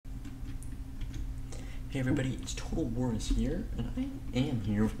Hey everybody, it's Total War is here, and I am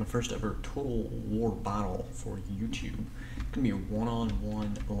here with my first ever Total War battle for YouTube. It's going to be a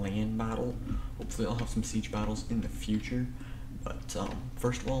one-on-one land battle. Hopefully I'll have some siege battles in the future. But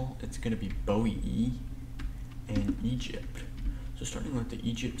first of all, it's going to be Boii and Egypt. So starting with the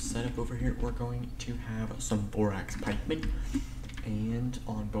Egypt setup over here, we're going to have some Borax pikemen and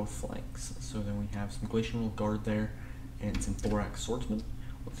on both flanks. So then we have some Glacial Guard there and some Thorax swordsmen.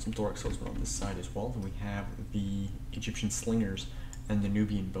 With some Thorax swordsmen on this side as well. Then we have the Egyptian slingers and the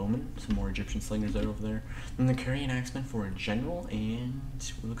Nubian bowmen. Some more Egyptian slingers out over there. Then the Carian axemen for a general, and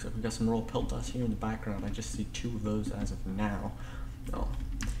it looks like we've got some royal peltas here in the background. I just see two of those as of now. Oh,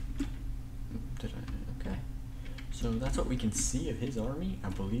 okay. So that's what we can see of his army. I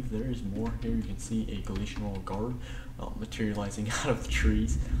believe there is more here. You can see a Galatian royal guard materializing out of the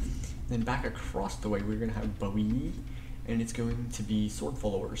trees. Then back across the way, we're going to have Boii. And it's going to be sword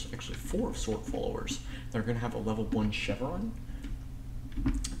followers, actually 4 sword followers. They're going to have a level 1 chevron,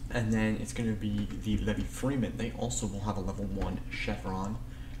 and then it's going to be the Levy Freeman. They also will have a level 1 chevron,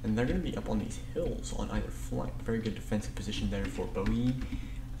 and they're going to be up on these hills on either flank. Very good defensive position there for Boii,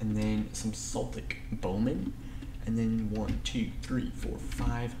 and then some Celtic bowmen, and then 1, 2, 3, 4,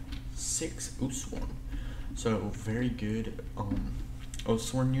 5, 6 Oathsworn. So very good.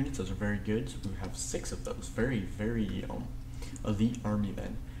 Oathsworn units, those are very good. So we have 6 of those. Very elite army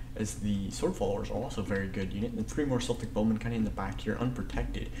then. As the sword followers are also a very good unit. And 3 more Celtic bowmen kind of in the back here,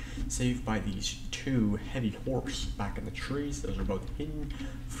 unprotected, saved by these 2 heavy horse back in the trees. Those are both hidden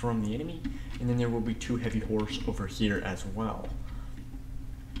from the enemy. And then there will be 2 heavy horse over here as well.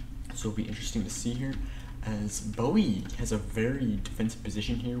 So it'll be interesting to see here, as Boii has a very defensive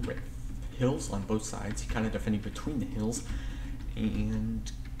position here with hills on both sides. He's kind of defending between the hills.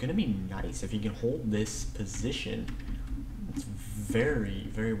 And gonna be nice if he can hold this position. It's very,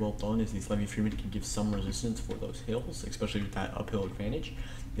 very well done, as these Levy Freemen can give some resistance for those hills, especially with that uphill advantage.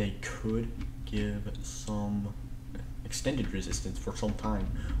 They could give some extended resistance for some time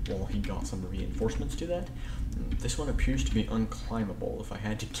while he got some reinforcements to that. This one appears to be unclimbable, if I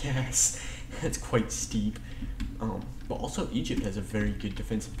had to guess. It's quite steep. But also Egypt has a very good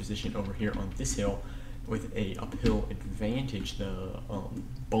defensive position over here on this hill. With a uphill advantage, the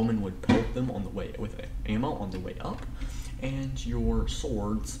bowmen would pelt them on the way with ammo on the way up, and your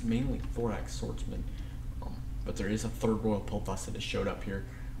swords, mainly Thorax swordsmen, but there is a 3rd royal peltas that has showed up here,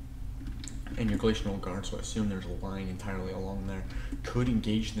 and your Glacial guard. So I assume there's a line entirely along there. Could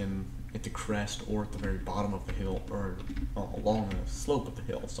engage them at the crest or at the very bottom of the hill, or along the slope of the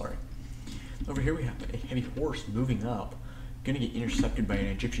hill. Sorry. Over here we have a heavy horse moving up. Gonna get intercepted by an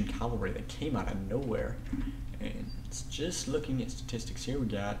Egyptian cavalry that came out of nowhere. And it's just looking at statistics here, we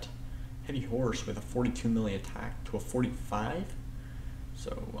got heavy horse with a 42 melee attack to a 45.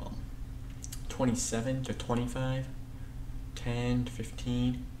 So 27 to 25, 10 to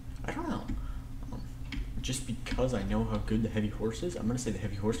 15. I don't know. Just because I know how good the heavy horse is, I'm gonna say the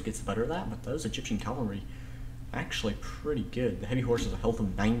heavy horse gets the better of that. But those Egyptian cavalry, actually pretty good. The heavy horse has a health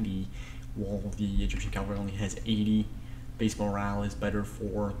of 90, while the Egyptian cavalry only has 80. Base morale is better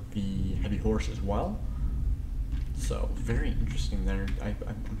for the heavy horse as well. So very interesting there. I'm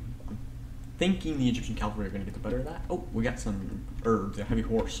thinking the Egyptian cavalry are going to get the better of that. Oh, we got some, the heavy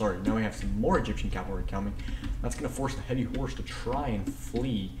horse, sorry. Now we have some more Egyptian cavalry coming. That's going to force the heavy horse to try and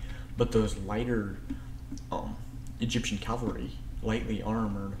flee. But those lighter Egyptian cavalry, lightly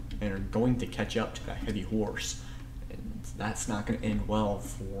armored, are going to catch up to that heavy horse. And that's not going to end well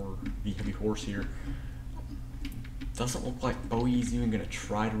for the heavy horse here. Doesn't look like Boii's even going to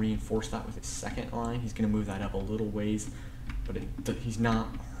try to reinforce that with his 2nd line. He's going to move that up a little ways, but he's not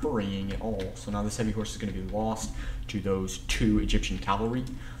hurrying at all. So now this heavy horse is going to be lost to those 2 Egyptian cavalry.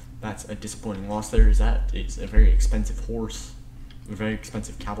 That's a disappointing loss there, as that is a very expensive horse, a very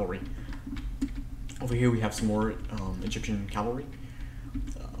expensive cavalry. Over here we have some more Egyptian cavalry.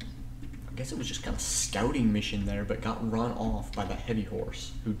 I guess it was just kind of scouting mission there, but got run off by that heavy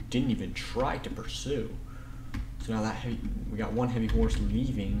horse, who didn't even try to pursue. So now we got 1 heavy horse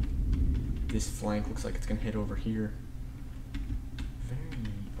leaving this flank. Looks like it's going to head over here.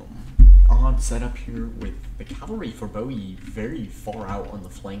 Very odd setup here with the cavalry for Boii very far out on the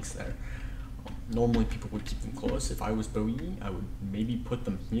flanks there. Normally people would keep them close. If I was Boii, I would maybe put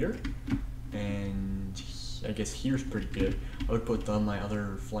them here. And I guess here's pretty good. I would put them on my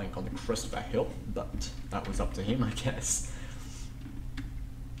other flank on the crest of that hill, but that was up to him, I guess.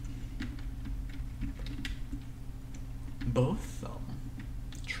 Both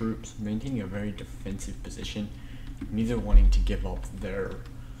troops maintaining a very defensive position, neither wanting to give up their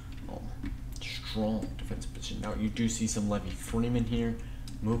strong defensive position. Now you do see some Levy Freemen here,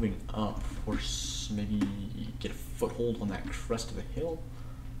 moving up. Horse maybe get a foothold on that crest of the hill.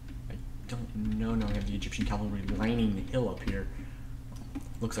 I don't know. Now we have the Egyptian cavalry lining the hill up here.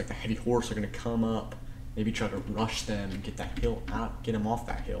 Looks like the heavy horse are going to come up, maybe try to rush them and get that hill out, get them off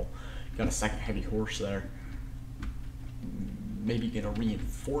that hill. Got a second heavy horse there. Maybe going to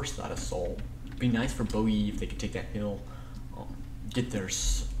reinforce that assault. Be nice for Boii if they could take that hill, get their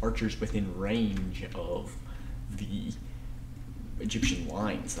archers within range of the Egyptian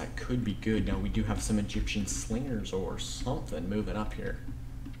lines. That could be good. Now we do have some Egyptian slingers or something moving up here.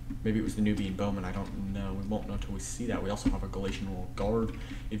 Maybe it was the Nubian bowmen, I don't know. We won't know until we see that. We also have a Galatian royal guard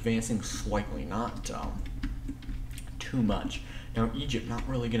advancing slightly, not too much. Now Egypt not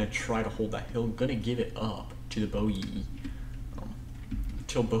really going to try to hold that hill, going to give it up to the Boii.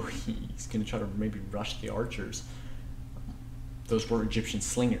 Until Boii is going to try to maybe rush the archers. Those were Egyptian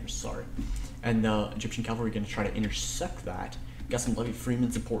slingers, sorry. And the Egyptian cavalry going to try to intercept that. Got some Levy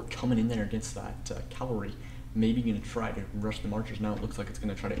Freeman support coming in there against that cavalry. Maybe going to try to rush the archers. Now it looks like it's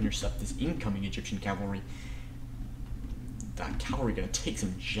going to try to intercept this incoming Egyptian cavalry. That cavalry going to take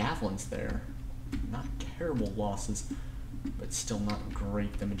some javelins there. Not terrible losses, but still not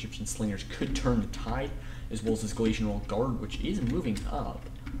great. Them Egyptian slingers could turn the tide, as well as this Galatian royal guard, which is moving up.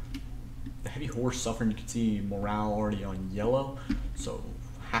 The heavy horse suffering, you can see morale already on yellow, so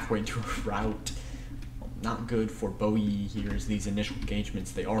halfway into a rout. Not good for Boii here as these initial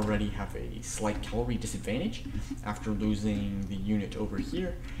engagements. They already have a slight cavalry disadvantage after losing the unit over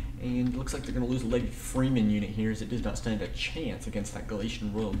here, and it looks like they're going to lose the Levy Freeman unit here as it does not stand a chance against that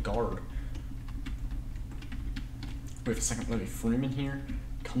Galatian royal guard. We have a second Levy Freeman here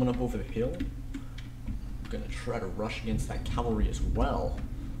coming up over the hill. I'm going to try to rush against that cavalry as well.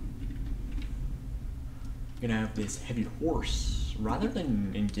 Gonna have this heavy horse, rather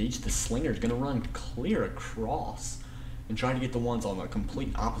than engage the slingers, gonna run clear across and try to get the ones on the complete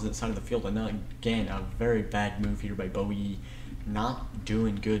opposite side of the field. And now, again, a very bad move here by Boii. Not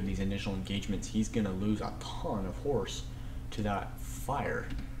doing good in these initial engagements. He's gonna lose a ton of horse to that fire.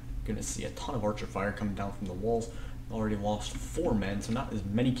 Gonna see a ton of archer fire coming down from the walls. Already lost 4 men, so not as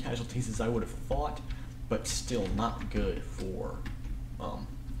many casualties as I would have thought, but still not good for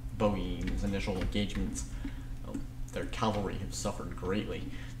Boii in his initial engagements. Their cavalry have suffered greatly.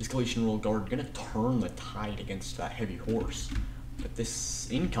 This Galatian royal guard going to turn the tide against that heavy horse, but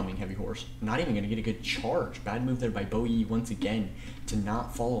this incoming heavy horse not even going to get a good charge. Bad move there by Boii once again to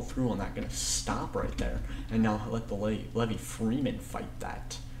not follow through on that. Going to stop right there and now let the Levy Freeman fight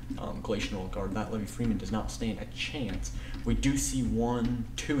that Galatian royal guard. That Levy Freeman does not stand a chance. We do see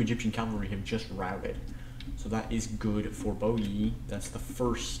 2 Egyptian cavalry have just routed. So that is good for Boii. That's the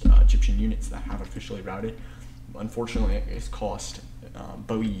first Egyptian units that have officially routed. Unfortunately, it's cost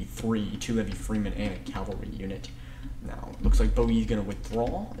Boii 2 Levy Freeman and a cavalry unit. Now, it looks like Boii is going to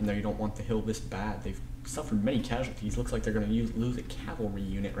withdraw, and they don't want the hill this bad. They've suffered many casualties. Looks like they're going to lose a cavalry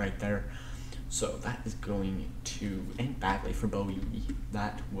unit right there. So that is going to end badly for Boii.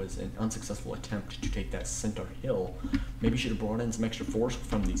 That was an unsuccessful attempt to take that center hill. Maybe should have brought in some extra force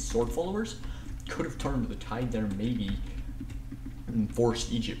from these sword followers. Could have turned the tide there, maybe, and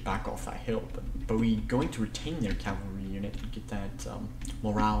forced Egypt back off that hill. But Boii going to retain their cavalry unit and get that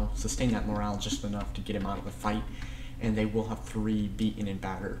morale, sustain that morale just enough to get him out of the fight. And they will have 3 beaten and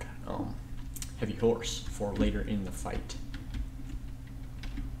battered heavy horse for later in the fight.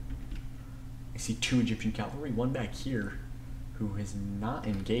 I see 2 Egyptian cavalry, 1 back here who has not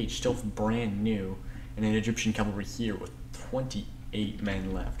engaged, still brand new, and an Egyptian cavalry here with 28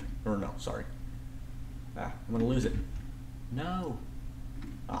 men left. Or no, sorry. I'm gonna lose it. No.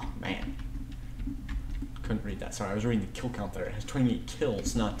 Oh man. Couldn't read that. Sorry, I was reading the kill count there. It has 28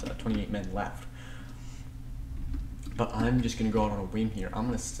 kills, not 28 men left. But I'm just gonna go out on a whim here. I'm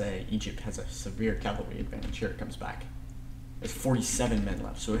gonna say Egypt has a severe cavalry advantage. Here it comes back. There's 47 men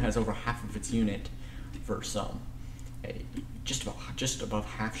left, so it has over half of its unit versus just above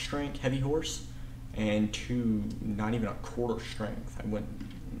half strength heavy horse, and 2 not even a quarter strength.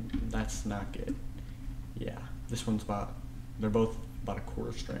 That's not good. Yeah, this one's they're both about a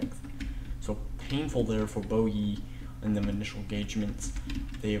quarter strength. So painful there for Boii in them initial engagements.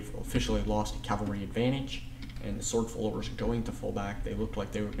 They have officially lost a cavalry advantage, and the sword followers are going to fall back. They looked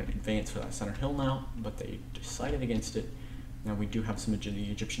like they were going to advance for that center hill now, but they decided against it. Now we do have some of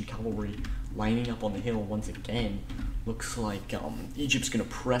the Egyptian cavalry lining up on the hill once again. Looks like Egypt's going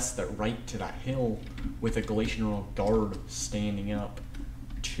to press their right to that hill with a Galatian royal guard standing up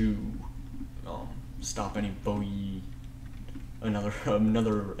to stop any Boii,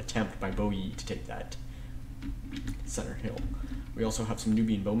 another attempt by Boii to take that center hill. We also have some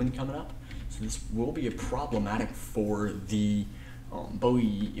Nubian bowmen coming up, so this will be a problematic for the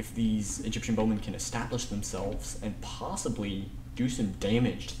Boii, if these Egyptian bowmen can establish themselves and possibly do some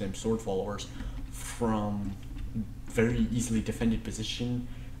damage to them sword followers from very easily defended position.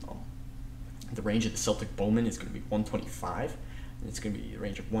 The range of the Celtic bowman is going to be 125, and it's going to be a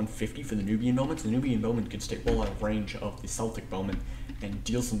range of 150 for the Nubian bowman. So the Nubian bowman could stay well out of range of the Celtic bowman and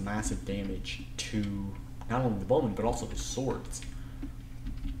deal some massive damage to not only the bowman but also his swords.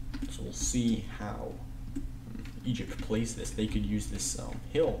 So we'll see how Egypt plays this. They could use this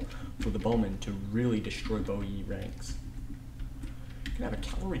hill for the bowmen to really destroy Boii ranks. You can have a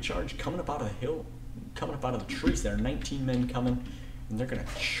cavalry charge coming up out of the hill, coming up out of the trees. There are 19 men coming, and they're going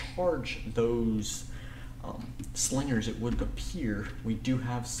to charge those slingers, it would appear. We do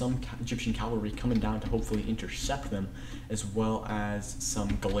have some Egyptian cavalry coming down to hopefully intercept them, as well as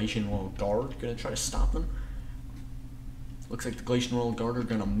some Galatian royal guard going to try to stop them. Looks like the Galatian royal guard are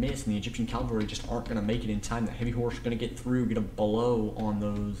going to miss, and the Egyptian cavalry just aren't going to make it in time. The heavy horse is going to get through, get a blow on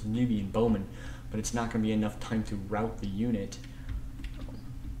those Nubian bowmen, but it's not going to be enough time to rout the unit.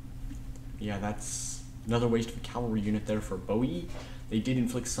 Yeah, that's another waste of a cavalry unit there for Boii. They did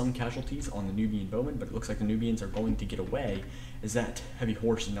inflict some casualties on the Nubian bowmen, but it looks like the Nubians are going to get away, as that heavy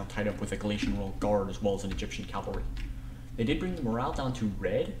horse is now tied up with a Galatian royal guard as well as an Egyptian cavalry. They did bring the morale down to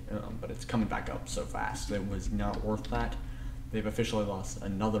red, but it's coming back up so fast. It was not worth that. They've officially lost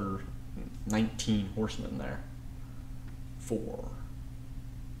another 19 horsemen there for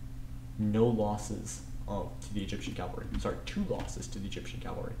no losses to the Egyptian cavalry. I'm sorry, 2 losses to the Egyptian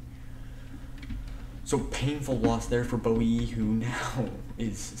cavalry. So painful loss there for Boii, who now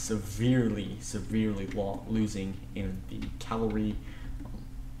is severely losing in the cavalry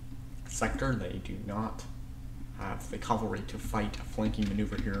sector. They do not have the cavalry to fight a flanking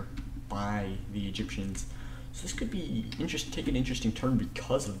maneuver here by the Egyptians. So this could be take an interesting turn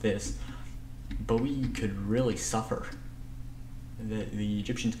because of this. Boii could really suffer. The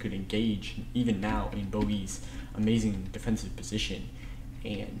Egyptians could engage even now in Boii's amazing defensive position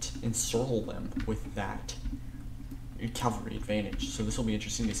and encircle them with that cavalry advantage. So this will be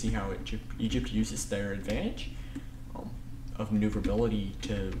interesting to see how Egypt uses their advantage of maneuverability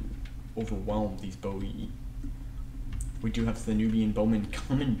to overwhelm these Boii. We do have the Nubian bowman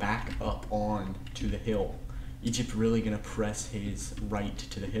coming back up on to the hill. Egypt really going to press his right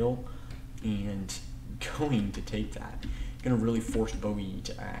to the hill and going to take that. Going to really force Boii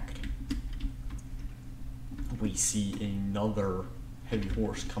to act. We see another heavy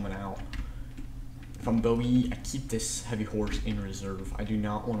horse coming out. If I'm Boii, I keep this heavy horse in reserve. I do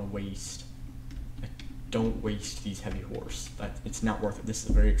not want to waste. Don't waste these heavy horse. It's not worth it. This is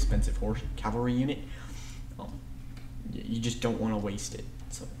a very expensive horse cavalry unit. You just don't want to waste it.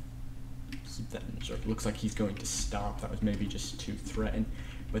 So keep that in reserve. It looks like he's going to stop. That was maybe just to threaten.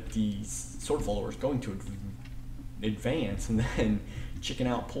 But these sword followers going to advance and then chicken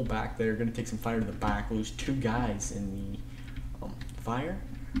out, pull back. They're going to take some fire to the back, lose 2 guys in the fire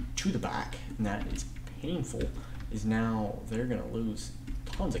to the back, and that is painful. Is now they're going to lose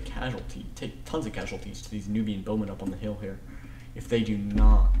tons of casualties to these Nubian bowmen up on the hill here. If they do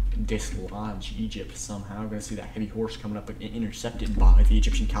not dislodge Egypt somehow, we're going to see that heavy horse coming up and intercepted by the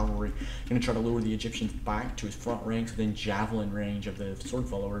Egyptian cavalry. Going to try to lure the Egyptians back to his front ranks within javelin range of the sword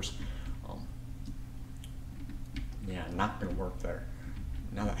followers. Yeah, not going to work there.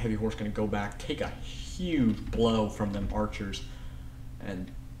 Now that heavy horse going to go back, take a huge blow from them archers,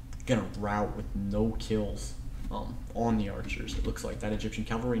 and going to rout with no kills on the archers. It looks like that Egyptian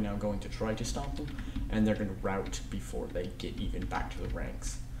cavalry now going to try to stop them, and they're going to rout before they get even back to the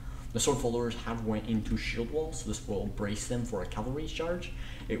ranks. The sword followers have went into shield wall, so this will brace them for a cavalry charge.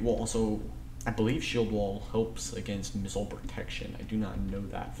 It will also, I believe shield wall helps against missile protection. I do not know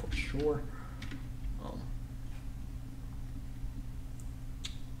that for sure.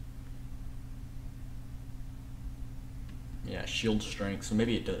 Yeah, shield strength, so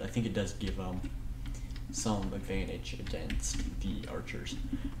maybe it does. I think it does give some advantage against the archers.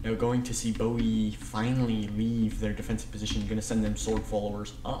 Now going to see Boii finally leave their defensive position, going to send them sword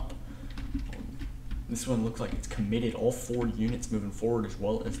followers up. This one looks like it's committed, all 4 units moving forward as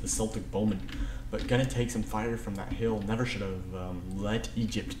well as the Celtic bowmen, but going to take some fire from that hill. Never should have let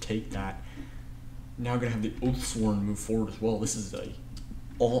Egypt take that. Now going to have the Oathsworn move forward as well. This is a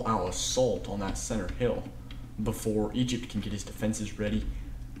all-out assault on that center hill before Egypt can get his defenses ready.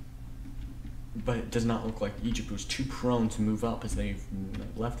 But it does not look like Egypt was too prone to move up, as they've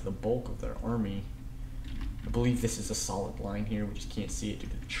left the bulk of their army. I believe this is a solid line here. We just can't see it due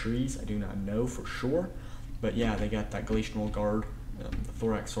to the trees. I do not know for sure. But yeah, they got that Galatian royal guard, the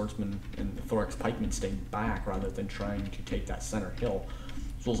thorax swordsman, and the thorax pikemen staying back rather than trying to take that center hill.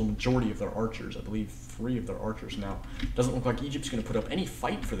 as well as a majority of their archers. I believe 3 of their archers now. Doesn't look like Egypt's going to put up any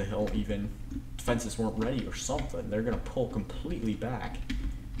fight for the hill even. Defenses weren't ready or something. They're going to pull completely back.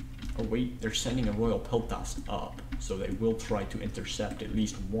 Oh wait, they're sending a royal peltas up, so they will try to intercept at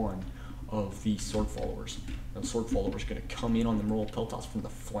least one of the sword followers. Now the sword followers are going to come in on the royal peltas from the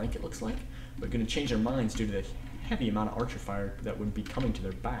flank, it looks like, but going to change their minds due to the heavy amount of archer fire that would be coming to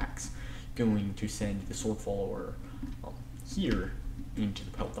their backs. Going to send the sword follower here into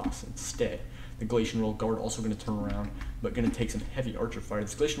the peltas instead. The Galatian Royal Guard also going to turn around, but going to take some heavy archer fire.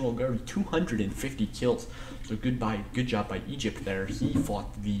 This Galatian Royal Guard, 250 kills. So good job by Egypt there. He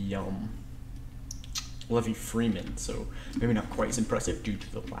fought the Levy Freeman, so maybe not quite as impressive due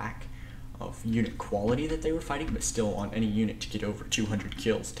to the lack of unit quality that they were fighting, but still on any unit to get over 200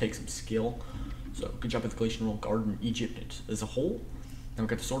 kills takes some skill. So good job with the Galatian Royal Guard in Egypt as a whole. Now we've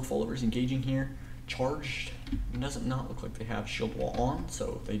got the sword followers engaging here. Charged. It doesn't not look like they have shield wall on,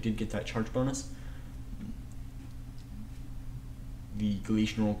 so they did get that charge bonus. The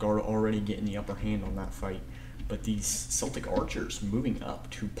Galatian Royal Guard already getting the upper hand on that fight, but these Celtic archers moving up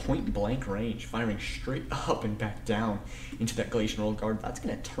to point blank range, firing straight up and back down into that Galatian Royal Guard. That's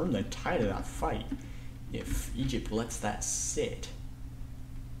going to turn the tide of that fight if Egypt lets that sit.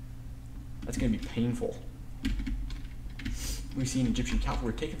 That's going to be painful. We've seen Egyptian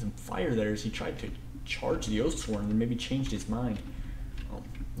cavalry taking some fire there as he tried to charge the Oathsworn and maybe changed his mind.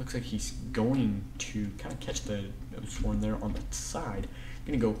 Looks like he's going to kind of catch the Oathsworn there on the side.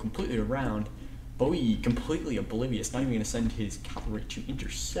 Going to go completely around. Boii completely oblivious, not even going to send his cavalry to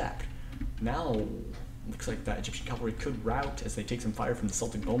intercept. Now, looks like that Egyptian cavalry could rout as they take some fire from the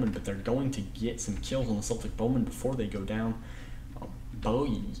Celtic bowmen, but they're going to get some kills on the Celtic bowmen before they go down.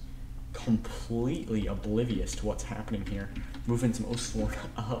 Boii completely oblivious to what's happening here, moving some Oathsworn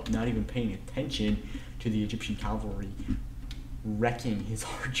up, not even paying attention to the Egyptian cavalry, wrecking his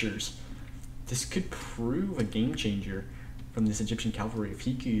archers. This could prove a game changer from this Egyptian cavalry if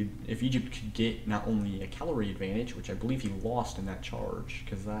Egypt could get not only a cavalry advantage, which I believe he lost in that charge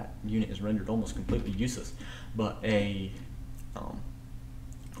because that unit is rendered almost completely useless, but a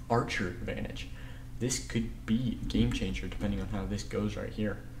archer advantage. This could be a game changer depending on how this goes right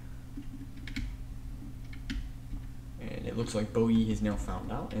here. And it looks like Boii is now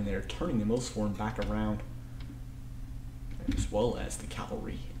found out, and they're turning the Oathsworn back around, as well as the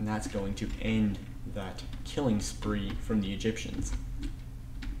cavalry, and that's going to end that killing spree from the Egyptians.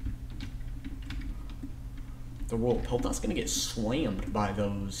 The Royal Peltas going to get slammed by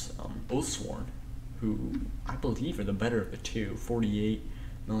those Oathsworn, who I believe are the better of the two. 48,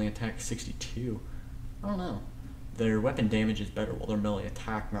 melee attack 62. I don't know. Their weapon damage is better, while their melee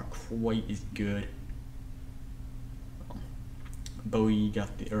attack not quite as good. Boii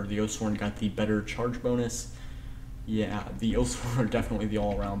got the Oathsworn got the better charge bonus. Yeah, the Oathsworn are definitely the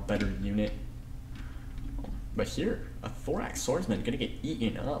all-around better unit. But here, a Thorax Swordsman gonna get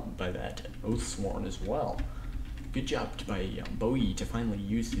eaten up by that Oathsworn as well. Good job by Boii to finally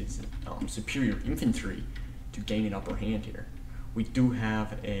use his superior infantry to gain an upper hand here. We do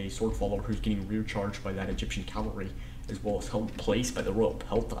have a sword follower who's getting rear charged by that Egyptian cavalry, as well as held place by the Royal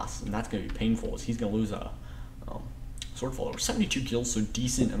Peltas, and that's gonna be painful as he's gonna lose a sword follower. 72 kills, so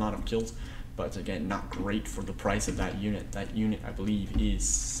decent amount of kills, but again, not great for the price of that unit. That unit, I believe, is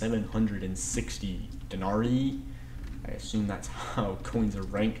 760 denarii. I assume that's how coins are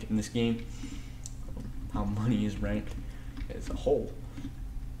ranked in this game, how money is ranked as a whole.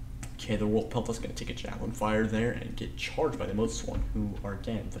 Okay, the Royal Peltas is going to take a javelin fire there and get charged by the Oathsworn, who are,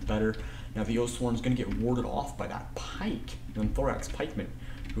 again, the better. Now the Oathsworn is going to get warded off by that pike, the Thorax pikeman,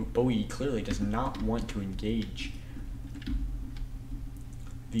 who Boii clearly does not want to engage.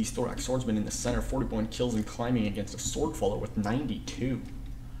 These Thorax swordsmen in the center, 41 kills and climbing against a sword follower with 92.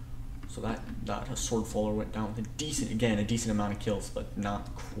 So that sword follower went down with a decent amount of kills, but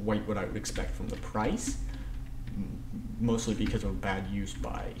not quite what I would expect from the price. Mostly because of bad use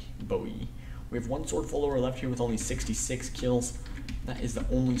by Boii. We have one sword follower left here with only 66 kills. That is the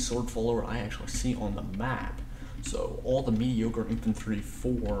only sword follower I actually see on the map. So all the mediocre infantry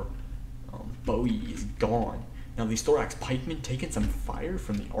for Boii is gone. Now these Thorax pikemen taking some fire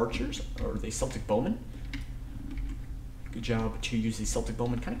from the archers, or the Celtic bowmen. Good job to use the Celtic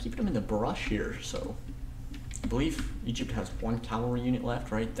bowmen, kind of keeping them in the brush here. So I believe Egypt has one cavalry unit left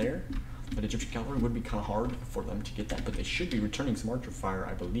right there. But Egyptian cavalry would be kind of hard for them to get that, but they should be returning some archer fire,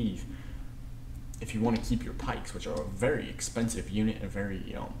 I believe, if you want to keep your pikes, which are a very expensive unit and a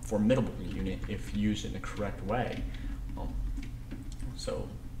very formidable unit if used in the correct way. So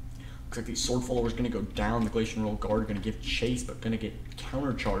looks like the sword follower is going to go down. The Galatian Royal Guard are going to give chase, but going to get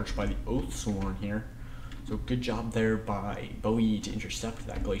countercharged by the Oathsworn here. So good job there by Boii to intercept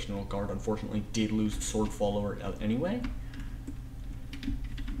that Galatian guard. Unfortunately, did lose the sword follower anyway.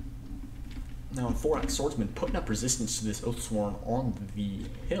 Now, a 4-axe swordsman putting up resistance to this Oathsworn on the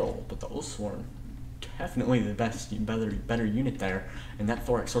hill, but the Oathsworn definitely the better unit there, and that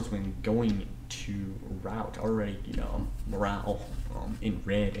 4-axe swordsman going to rout already, morale in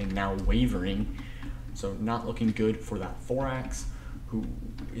red and now wavering, so not looking good for that 4-axe, who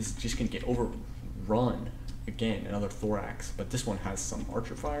is just going to get overrun again. Another 4-axe, but this one has some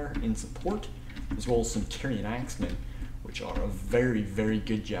archer fire in support, as well as some carrion axemen, which are a very, very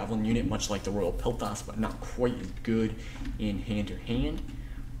good javelin unit, much like the Royal Piltas, but not quite as good in hand-to-hand.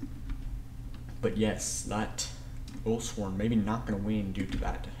 But yes, that Oathsworn maybe not going to win due to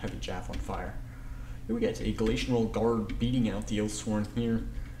that heavy javelin fire. Here we get a Galatian guard beating out the Oathsworn here.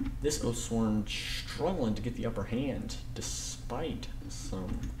 This Oathsworn struggling to get the upper hand, despite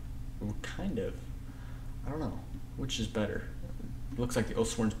some kind of, I don't know, which is better. It looks like the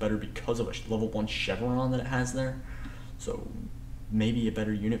Oathsworn's better because of a level 1 chevron that it has there. So maybe a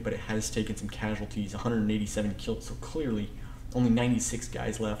better unit, but it has taken some casualties, 187 kills, so clearly only 96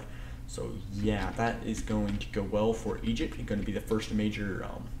 guys left. So yeah, that is going to go well for Egypt. It's going to be the first major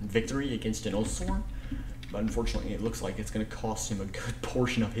victory against an Oathsworn, but unfortunately it looks like it's going to cost him a good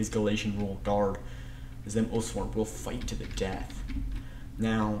portion of his Galatian rule guard, as them Oathsworn will fight to the death.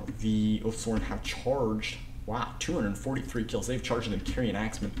 Now, the Oathsworn have charged, wow, 243 kills. They've charged them carrion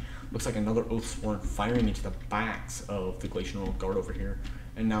axemen. Looks like another Oathsworn firing into the backs of the Galatian Royal Guard over here.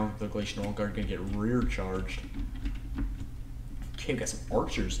 And now the Galatian Royal Guard going to get rear charged. Okay, we got some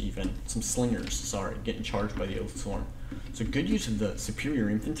archers even, some slingers, sorry, getting charged by the Oathsworn. So good use of the superior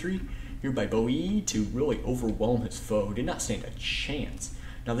infantry here by Boii to really overwhelm his foe. Did not stand a chance.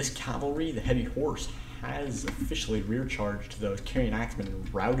 Now this cavalry, the heavy horse, has officially rear charged those carrion axemen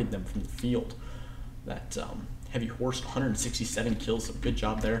and routed them from the field. That heavy horse, 167 kills, so good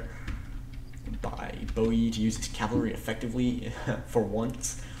job there by Boii to use his cavalry effectively for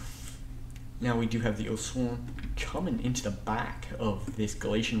once. Now we do have the Oathsworn coming into the back of this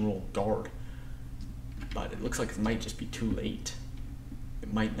Galatian Royal Guard, but it looks like it might just be too late.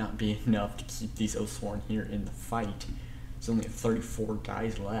 It might not be enough to keep these Oathsworn here in the fight. There's only 34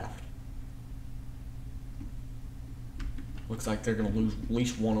 guys left. Looks like they're going to lose at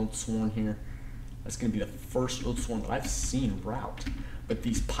least one Oathsworn here. That's going to be the first Oathsworn that I've seen rout. But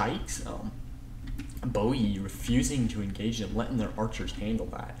these pikes, Boii refusing to engage them, letting their archers handle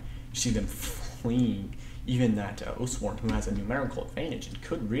that. You see them fleeing. Even that Oathsworn, who has a numerical advantage and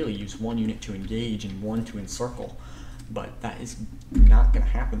could really use one unit to engage and one to encircle. But that is not going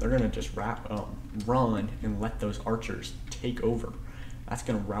to happen. They're going to just run and let those archers take over. That's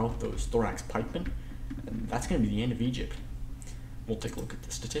going to rout those thorax pikemen. And that's going to be the end of Egypt. We'll take a look at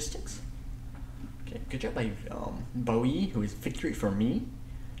the statistics. Okay, good job by Boii, who is victory for me.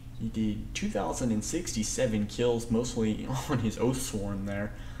 He did 2,067 kills, mostly on his Oathsworn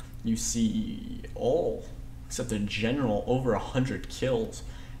there. You see all, except the general, over 100 kills.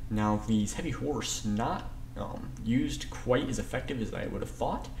 Now these heavy horse not used quite as effective as I would have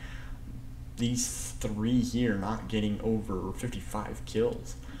thought. These three here not getting over 55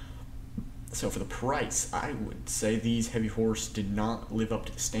 kills. So for the price, I would say these heavy horse did not live up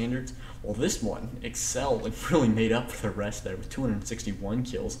to the standards. Well, this one excelled and really made up for the rest there with 261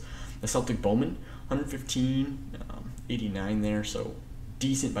 kills. The Celtic Bowman, 115, 89 there, so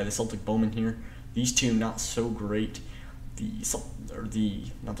decent by the Celtic Bowman here. These two not so great.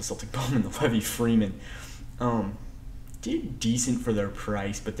 Not the Celtic Bowman, the Levy Freeman, did decent for their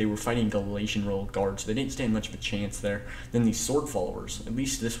price, but they were fighting Galatian Royal Guard, so they didn't stand much of a chance there. Then these sword followers, at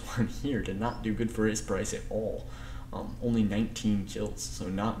least this one here, did not do good for his price at all. Only 19 kills, so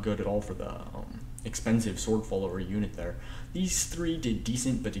not good at all for the expensive sword follower unit there. These three did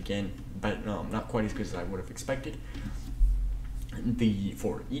decent, but again, not quite as good as I would have expected.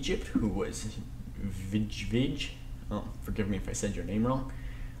 For Egypt, who was Vij, forgive me if I said your name wrong,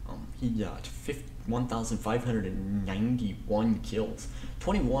 he got 1,591 kills,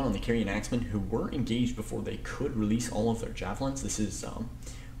 21 on the carrion axemen, who were engaged before they could release all of their javelins. This is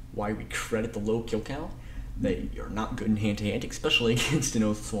why we credit the low kill count. They are not good in hand-to-hand, especially against an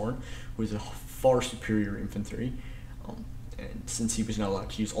Oathsworn, who is a far superior infantry. And since he was not allowed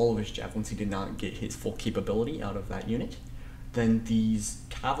to use all of his javelins, he did not get his full capability out of that unit. Then these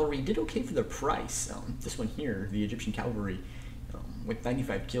cavalry did okay for their price. This one here, the Egyptian cavalry, with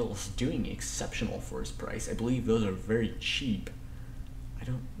 95 kills, doing exceptional for his price. I believe those are very cheap. I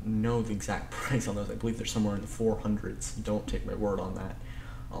don't know the exact price on those. I believe they're somewhere in the 400s. Don't take my word on that.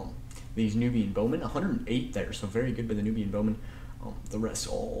 These Nubian bowmen, 108 there, so very good by the Nubian bowmen. The rest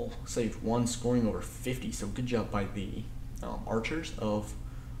all saved one, scoring over 50. So good job by the archers of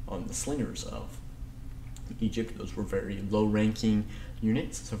the slingers of Egypt. Those were very low-ranking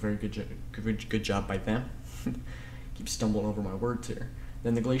units, so very good job by them. Keep stumbling over my words here.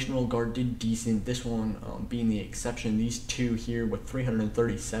 Then the Galatian Royal Guard did decent. This one being the exception. These two here with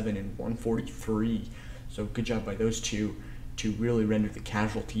 337 and 143. So good job by those two to really render the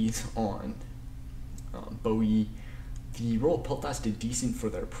casualties on Boii. The Royal Peltas did decent for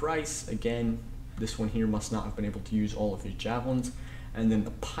their price. Again, this one here must not have been able to use all of his javelins. And then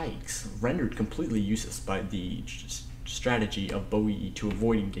the pikes rendered completely useless by the strategy of Boii to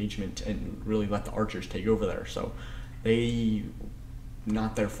avoid engagement and really let the archers take over there. So they,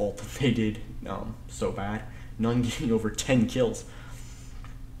 not their fault that they did so bad. None getting over 10 kills.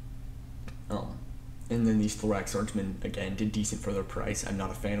 And then these thorax swordsmen, again, did decent for their price. I'm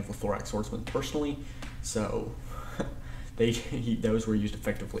not a fan of the thorax swordsmen personally, so those were used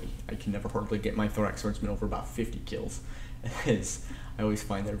effectively. I can never hardly get my thorax swordsmen over about 50 kills, as I always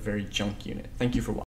find they're a very junk unit. Thank you for watching.